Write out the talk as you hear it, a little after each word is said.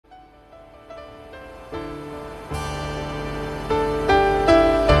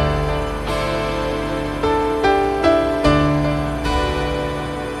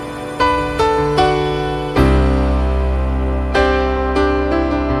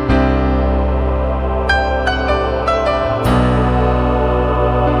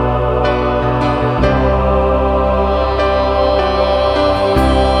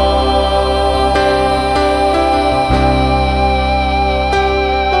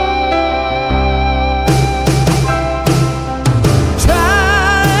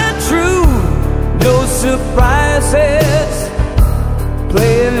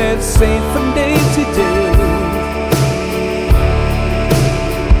same from day to day.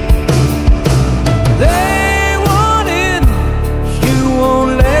 They want in, you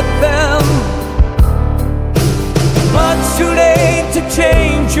won't let them. Much too late to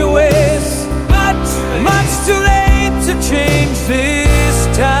change your ways. Much too late to change this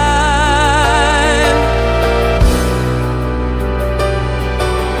time.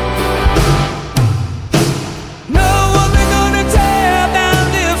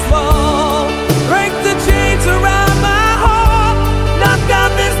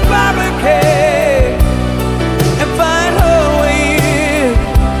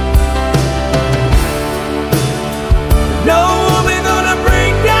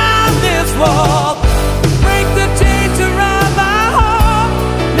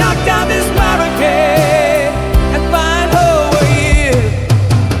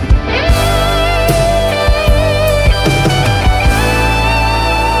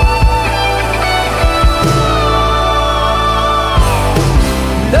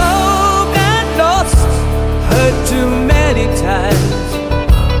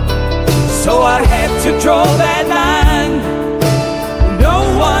 So I had to draw that line. No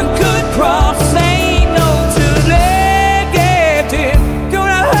one could cross. Say no to negative.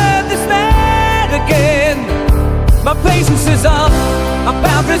 Gonna hurt this man again. My patience is up. My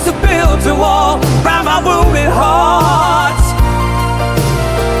boundaries are built a wall around my wounded heart.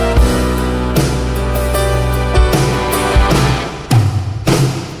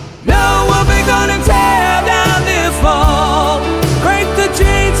 No one be gonna tear down this wall. Break the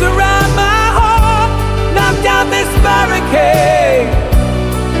chains around my heart. Knock down this barricade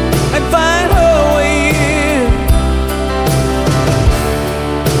and find her way in.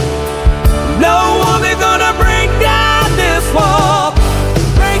 No one is gonna break down this wall.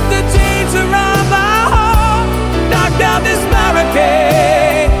 Break the chains around my heart. Knock down this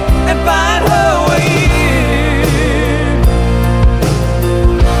barricade and find her way in.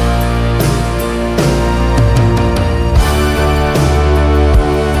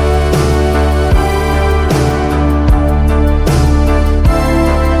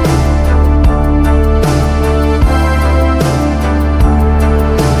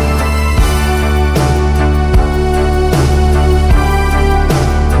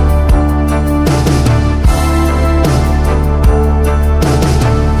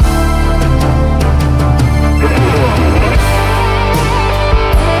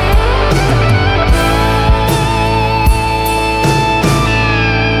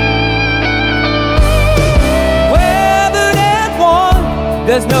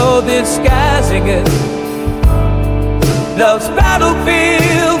 There's no disguising it. Love's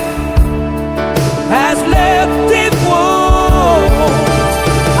battlefield has left its wounds.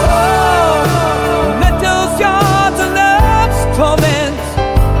 Oh, metal shards of love's torments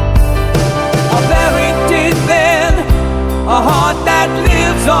are buried deep in a heart that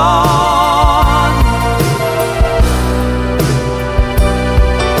lives on.